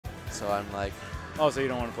so I'm like, Oh, so you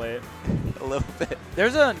don't want to play it? a little bit.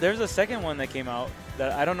 There's a second one that came out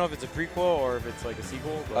that I don't know if it's a prequel or if it's like a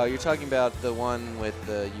sequel. Oh, you're talking about the one with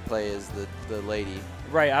you play as the lady.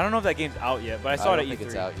 Right. I don't know if that game's out yet, but I saw it at E3. I don't think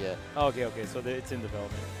it's out yet. Oh, okay, okay. So it's in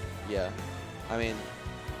development. Yeah. I mean,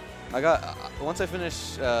 once I finish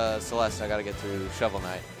Celeste, I got to get through Shovel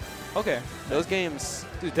Knight. Okay. Those games,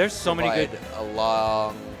 dude, there's so many good. A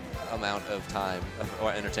long amount of time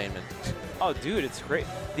or entertainment. Oh, dude, it's great.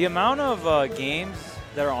 The amount of games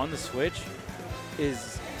that are on the Switch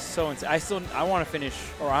is so insane. I want to finish,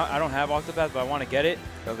 or I don't have Octopath, but I want to get it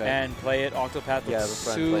and play it. Octopath looks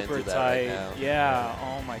super tight. Right, yeah.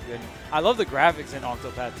 Oh my goodness. I love the graphics in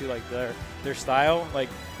Octopath too. Like their style. Like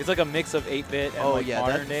it's like a mix of 8-bit and like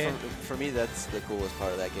modern day. For me, that's the coolest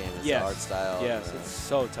part of that game. Is the art style. Yes, it's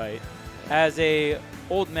so tight. As a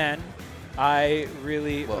old man, I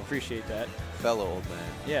really appreciate that. Fellow old man.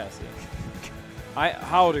 Yes.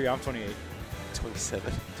 How old are you? I'm 28.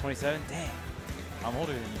 27. 27? Dang. I'm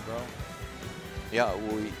older than you, bro. Yeah,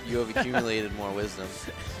 well, you have accumulated more wisdom.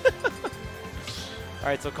 All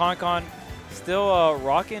right, so ConCon still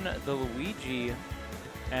rocking the Luigi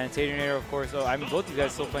and Taternator, of course. Oh, I mean, both of you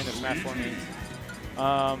guys still playing the Smash 4 mains.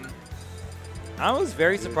 I was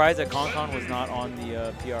very surprised that ConCon was not on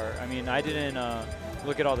the PR. I mean, I didn't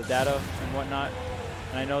look at all the data and whatnot,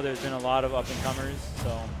 and I know there's been a lot of up-and-comers,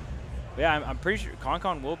 so... But yeah, I'm pretty sure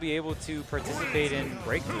ConCon will be able to participate in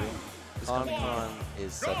Breakthrough. ConCon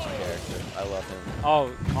is such a character. I love him.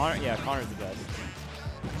 Oh, Connor, yeah, Connor's the best.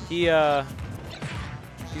 He's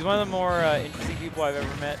one of the more interesting people I've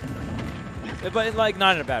ever met. But like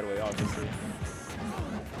not in a bad way, obviously.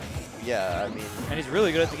 Yeah, I mean. And he's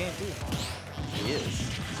really good at the game too. He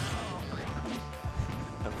is.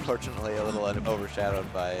 Unfortunately, a little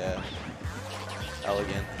overshadowed by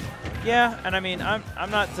Elegant. Yeah, and I mean,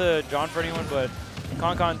 I'm not to John for anyone, but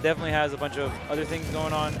ConCon definitely has a bunch of other things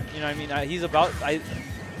going on. You know, I mean, he's about. I've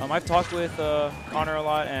talked with Connor a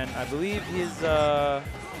lot, and I believe this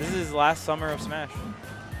is his last summer of Smash.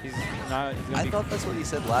 He's not. I thought that's what he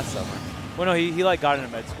said last summer. Well, no, he like got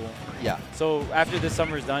into med school. Yeah. So after this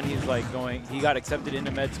summer's done, he's like going. He got accepted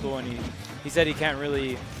into med school, and he said he can't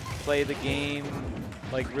really play the game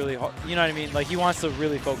like really hard. You know what I mean? Like he wants to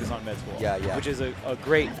really focus on med school. Yeah, yeah. Which is a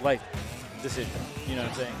great life decision. You know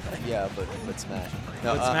what I'm saying? Yeah, but Smash.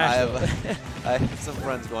 No, but Smash I have some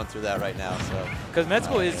friends going through that right now. So. Because med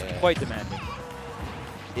school is quite demanding.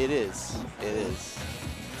 It is. It is.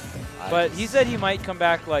 But he said he might come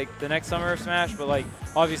back like the next summer of Smash, but like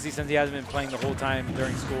obviously since he hasn't been playing the whole time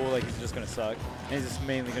during school, like he's just gonna suck, and he's just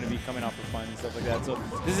mainly gonna be coming out for fun and stuff like that. So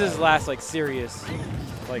this is his last like serious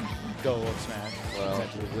like go of Smash. Well,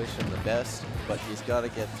 we wish him the best, but he's got to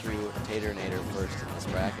get through Taternator first in this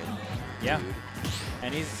bracket. Yeah, dude.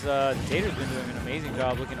 And he's Tater's been doing an amazing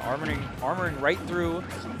job, looking armoring right through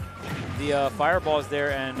the fireballs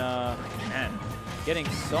there, and man, getting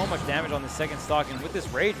so much damage on the second stock. And with this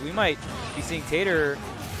rage, we might be seeing Tater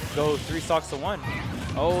go 3 stocks to 1.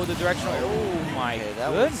 Oh, the directional. Oh my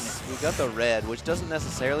goodness. We got the red, which doesn't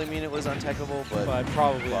necessarily mean it was untechable, but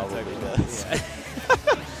probably does. Yeah.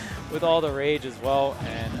 With all the rage as well,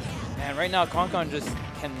 and right now ConCon just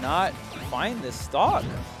cannot find this stock.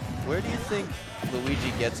 Where do you think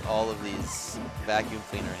Luigi gets all of these vacuum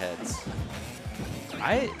cleaner heads?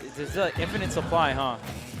 There's an infinite supply, huh?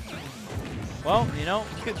 Well, you know,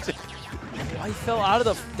 he fell out of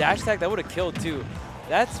the dash attack. That would have killed too.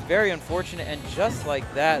 That's very unfortunate, and just like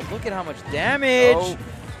that, look at how much damage. Oh.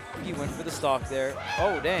 He went for the stock there.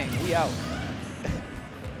 Oh, dang, we out.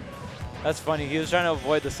 That's funny. He was trying to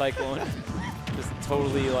avoid the cyclone. Just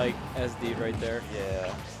totally like SD'd right there.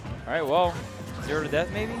 Yeah. All right, well, 0 to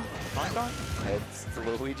death maybe? ConCon?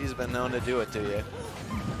 Luigi's been known to do it to you.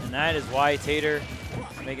 And that is why Tater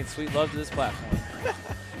is making sweet love to this platform.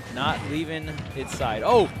 Not leaving its side.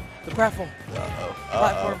 Oh, the platform. Uh-oh.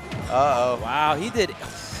 Platform. Uh-oh. Wow, he did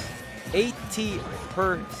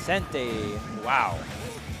 80%. Wow.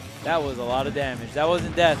 That was a lot of damage. That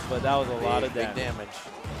wasn't death, but that was a lot of damage. Big damage.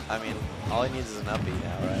 I mean, all he needs is an uppie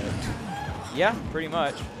now, right? Yeah, pretty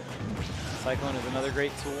much. Cyclone is another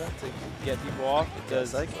great tool to get people off. It does.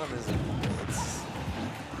 Cyclone is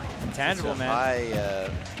tangible, man. High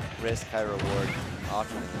risk, high reward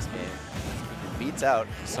option in this game. He beats out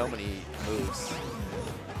so many moves.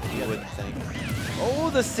 You wouldn't think. Oh,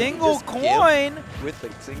 the single coin! With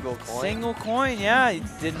the single coin. Single coin, yeah. He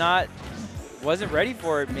did not, wasn't ready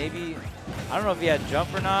for it. Maybe, I don't know if he had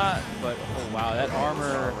jump or not, but oh wow, that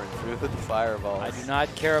armor. Through the fireballs. I do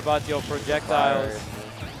not care about your projectiles.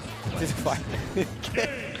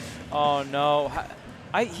 Oh no.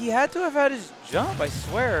 He had to have had his jump, I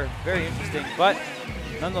swear. Very interesting. But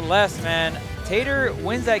nonetheless, man, Tater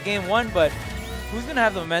wins that game 1, but who's going to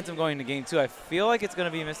have the momentum going into game 2? I feel like it's going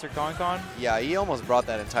to be Mr. ConCon. Yeah, he almost brought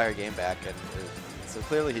that entire game back, and so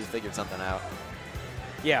clearly he's figured something out.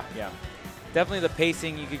 Yeah, yeah. Definitely the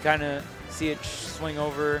pacing, you could kind of see it swing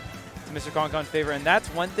over to Mr. ConCon's favor, and that's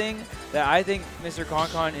one thing that I think Mr.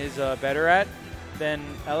 ConCon is better at than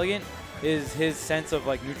Elegant, is his sense of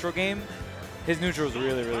like neutral game. His neutral is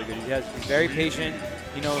really, really good. He's very patient.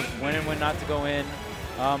 He knows when and when not to go in.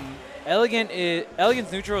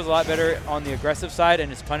 Elegant's neutral is a lot better on the aggressive side,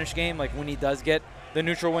 and his punish game, like when he does get the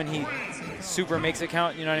neutral, when he super makes it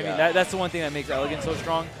count, you know what I mean? That's the one thing that makes Elegant so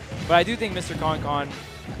strong. But I do think Mr. ConCon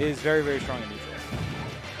is very, very strong in neutral.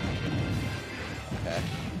 Okay.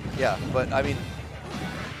 Yeah, but I mean,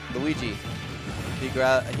 Luigi,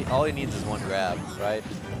 all he needs is one grab, right?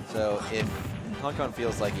 So if ConCon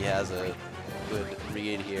feels like he has a good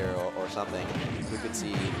read here or something, we could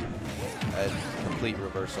see a complete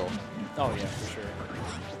reversal. Oh yeah, for sure.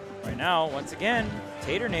 Right now, once again,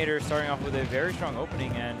 Taternator starting off with a very strong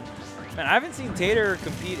opening, and man, I haven't seen Tater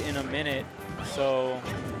compete in a minute, so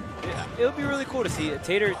it'll be really cool to see.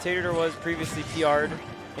 Tater was previously PR'd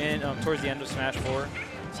in towards the end of Smash 4,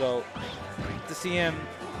 so to see him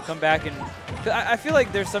come back, and I feel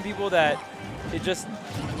like there's some people that this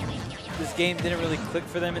game didn't really click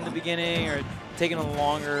for them in the beginning, or taking a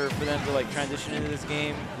longer for them to like transition into this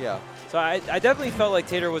game. Yeah. So I definitely felt like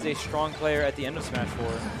Tater was a strong player at the end of Smash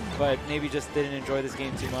 4, but maybe just didn't enjoy this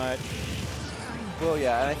game too much. Well,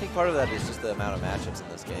 yeah, and I think part of that is just the amount of matchups in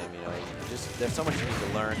this game. You know, there's so much you need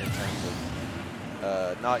to learn in terms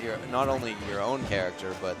of not only your own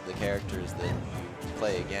character, but the characters that you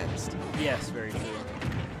play against. Yes, very true.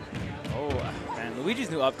 Oh man, Luigi's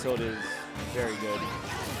new up tilt is very good.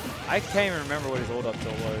 I can't even remember what his old up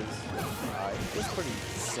tilt was. It was pretty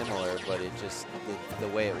similar, but it just the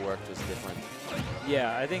way it worked was different.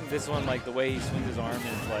 Yeah, I think this one, like the way he swings his arm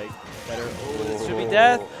is like better. Oh, this should be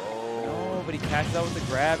death. No, but he catches out with the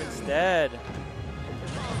grab instead.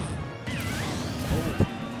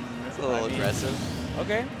 That's a little aggressive.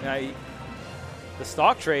 Okay, now the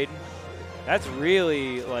stock trade, that's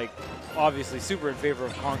really like obviously super in favor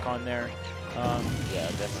of ConCon there. Yeah,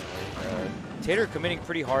 definitely. Tater committing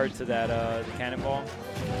pretty hard to that the cannonball.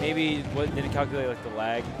 Maybe didn't calculate like the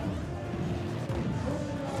lag.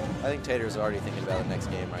 I think Tater's already thinking about the next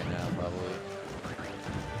game right now, probably.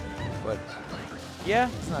 But yeah,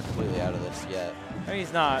 he's not completely out of this yet. I mean,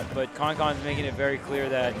 he's not, but ConCon's making it very clear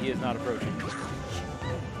that he is not approaching.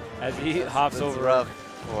 As he hops over. Rough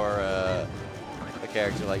for a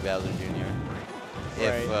character like Bowser Jr.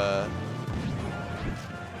 Right.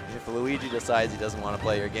 If Luigi decides he doesn't want to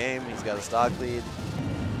play your game, he's got a stock lead,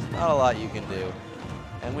 there's not a lot you can do.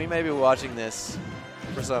 And we may be watching this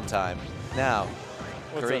for some time. Now,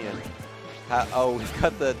 What's Korean. Oh, we've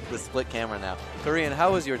got the split camera now. Korean,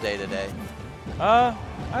 how was your day today? I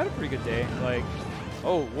had a pretty good day. Like,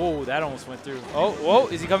 oh, whoa, that almost went through. Oh, whoa,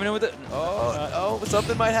 is he coming in with it? Oh,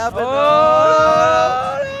 something might happen.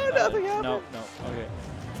 Oh, no, nothing happened. No, okay.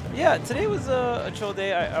 Yeah, today was a chill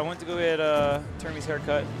day. I went to go get Termi's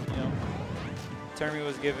haircut. You know, Termi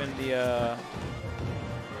was given the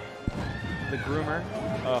groomer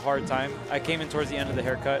a hard time. I came in towards the end of the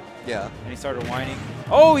haircut. Yeah. And he started whining.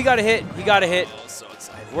 Oh, he got a hit. He got a hit. Oh, so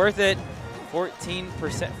excited. Worth it. 14%,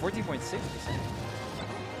 14.6%.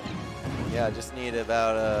 Yeah, I just need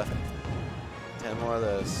about 10 more of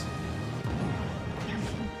those.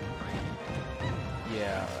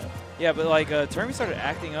 Yeah. Yeah, but like Termi started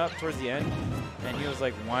acting up towards the end, and he was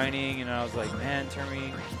like whining, and I was like, man,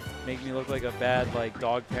 Termi, make me look like a bad like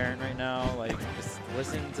dog parent right now. Like, just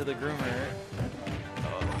listen to the groomer.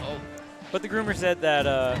 But the groomer said that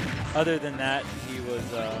other than that, he was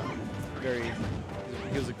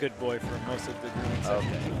he was a good boy for most of the grooming session.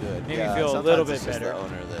 Okay, good. Made me feel a little bit better. The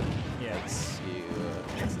owner that makes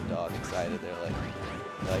the dog excited. They're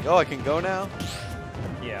like, oh, I can go now.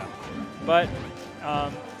 Yeah, but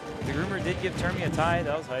the groomer did give Termi a tie.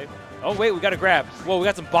 That was hype. Oh wait, we got a grab. Whoa, we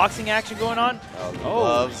got some boxing action going on. Oh, the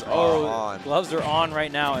gloves are on. Gloves are on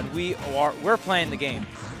right now, and we're playing the game.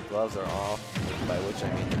 Gloves are off, by which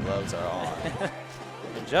I mean the gloves are on.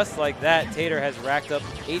 And just like that, Tater has racked up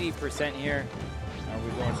 80% here.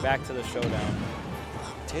 We're going back to the showdown.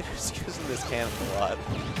 Tater's using this cannon a lot,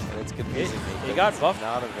 and it's confusing me. It got buffed.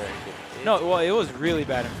 Not a very good. No, well, it was really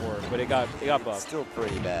bad in 4, but it got buffed. It's still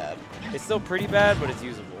pretty bad. It's still pretty bad, but it's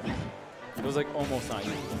usable. It was like almost not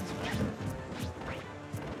usable.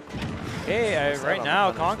 Hey, right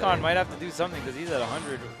now, ConCon might have to do something because he's at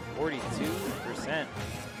 142%. Where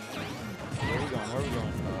are we going? Where are we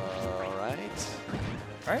going? All right.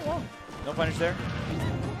 All right, well, no punish there.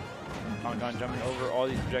 ConCon jumping over all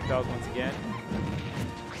these projectiles once again.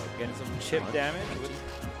 Getting some chip damage.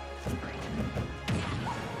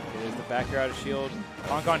 Here's the back air out of shield.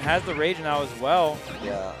 ConCon has the rage now as well.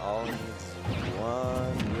 Yeah, all he needs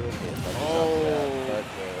one good hit. But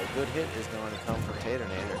the good hit is going to come from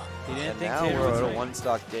Taternator. He didn't and think now Tater we're would at a swing.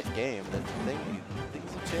 one-stock game.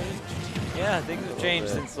 Things have changed. Yeah, things have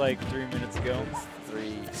changed bit. since like 3 minutes ago.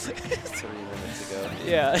 3 minutes ago.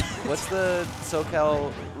 Yeah. What's the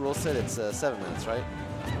SoCal rule set? It's 7 minutes, right?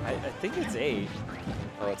 I think it's 8.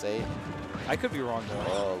 Oh, it's 8? I could be wrong though.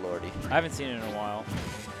 Oh, lordy. I haven't seen it in a while.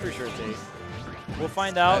 Pretty sure it's 8. We'll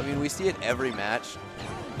find out. I mean, we see it every match.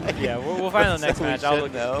 Yeah, we'll find out the next So we match. I'll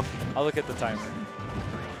should look at the timer.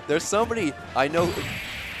 There's somebody I know.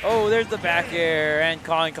 Oh, there's the back air, and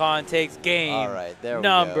ConCon takes game. All right, there we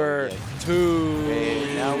number go. 2.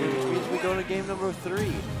 Okay, now which means we go to game number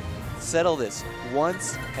 3. Settle this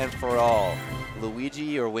once and for all.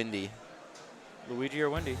 Luigi or Windy? Luigi or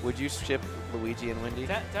Windy? Would you ship Luigi and Windy?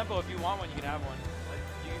 Tempo, if you want one, you can have one.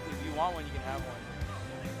 If you want one, you can have one.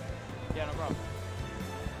 Yeah, no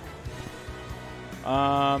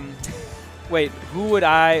problem. Wait, who would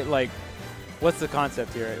I like? What's the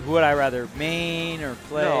concept here? Who would I rather main or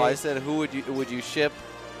play? No, I said who would you ship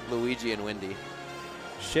Luigi and Windy?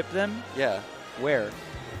 Ship them? Yeah. Where?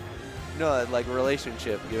 No, like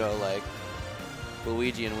relationship, you know, like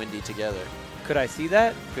Luigi and Windy together. Could I see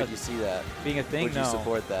that? Could you see that? Being a thing? Would you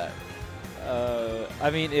support that?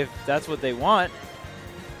 I mean, if that's what they want,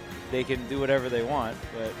 they can do whatever they want.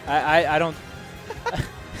 But I don't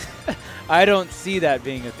I don't see that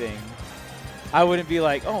being a thing. I wouldn't be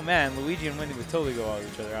like, oh man, Luigi and Windy would totally go out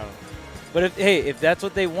with each other. I don't know. But if that's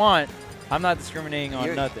what they want, I'm not discriminating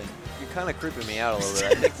on nothing. You're kind of creeping me out a little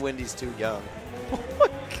bit. I think Windy's too young.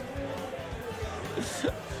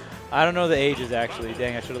 I don't know the ages actually.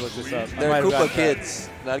 Dang, I should have looked this up. They're Koopa kids,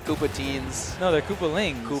 not Koopa teens. No, they're Koopa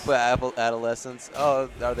Lings. Koopa adolescents. Oh,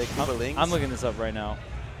 are they Koopa Lings? I'm looking this up right now.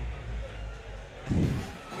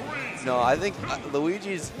 No, I think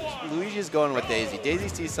Luigi's going with Daisy. Daisy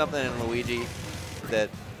sees something in Luigi that,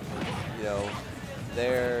 you know,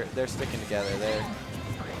 they're sticking together.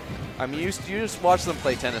 I mean, you just watch them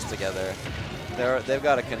play tennis together. They've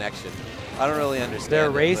got a connection. I don't really understand. Their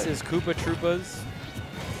race is Koopa Troopas.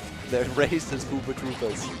 Their race is Koopa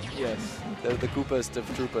Troopas. Yes. They're the Koopast of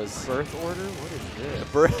Troopas. Birth order? What is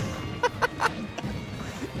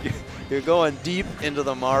this? You're going deep into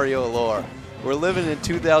the Mario lore. We're living in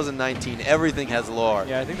 2019. Everything has lore.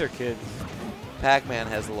 Yeah, I think they're kids. Pac-Man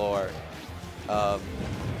has lore. Oh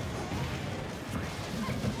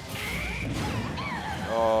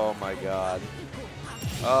my God.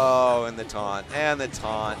 Oh, and the taunt. And the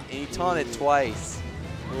taunt. And he taunted twice.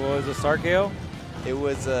 What was the start KO? It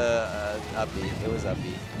was upbeat. It was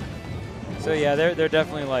upbeat. So yeah, they're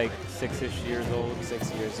definitely like 6-ish years old.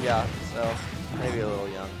 6 years, yeah. So maybe a little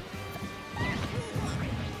young.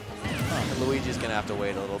 And Luigi's gonna have to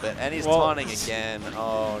wait a little bit, and he's taunting again.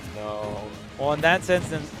 Oh no. Well, in that sense,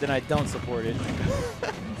 then I don't support it.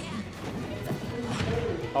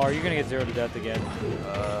 Oh, are you gonna get 0 to death again?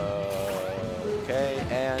 Okay,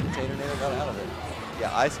 and Taternator got out of it.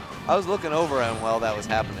 Yeah, I was looking over him while that was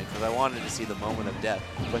happening because I wanted to see the moment of death,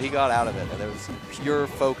 but he got out of it, and there was pure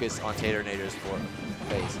focus on Taternator's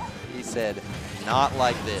face. He said, "Not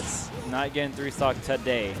like this." Not getting 3-stock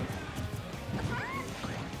today.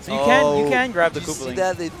 So you can grab the Koopa Link. See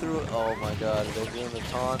that they threw? Oh my God, they're doing the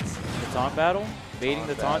taunts. The taunt battle, baiting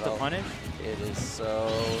the taunt to punish. It is so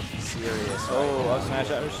serious. Oh, up smash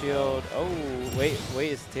out of shield. Oh, wait,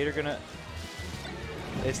 is Tater gonna?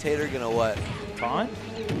 Is Tater gonna what? Taunt?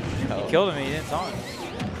 No. He killed him. He didn't taunt.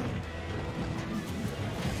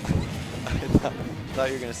 I thought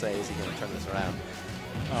you were gonna say, is he gonna turn this around?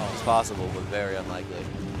 Oh, It's possible, but very unlikely.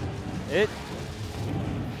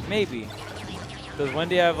 Maybe. Does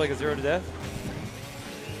Wendy have like a 0 to death?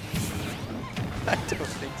 I don't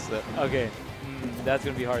think so. Okay, that's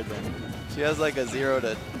gonna be hard then. She has like a 0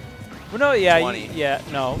 to. Well, no, yeah, 20.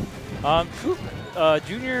 no.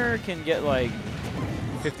 Junior can get like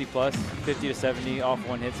 50 plus, 50 to 70 off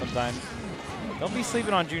one hit sometimes. Don't be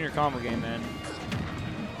sleeping on Junior combo game, man.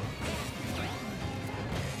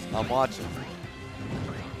 I'm watching.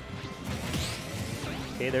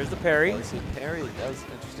 Okay, there's the parry. Let's see, parry. That was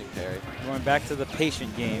an interesting parry. Going back to the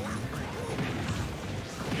patient game.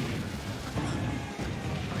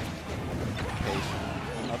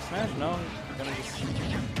 Patient. Up smash? No. Gonna just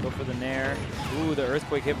go for the nair. Ooh, the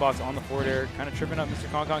earthquake hitbox on the forward air. Kind of tripping up Mr.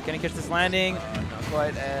 ConCon. Can he catch this landing? Not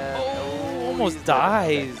quite. And almost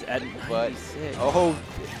dies at but 96. oh,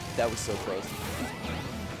 that was so close.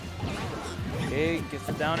 Okay, gets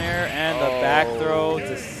the down air and the back throw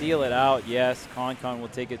to seal it out. Yes, ConCon will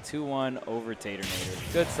take it 2-1 over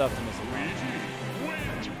Taternator. Good stuff to Mr. Grant.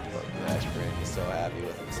 Look, that Grant is so happy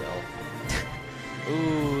with himself.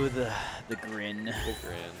 Ooh, the grin. The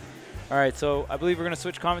grin. All right, so I believe we're going to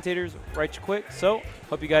switch commentators right quick. So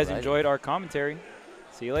hope you guys enjoyed our commentary.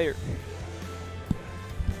 See you later.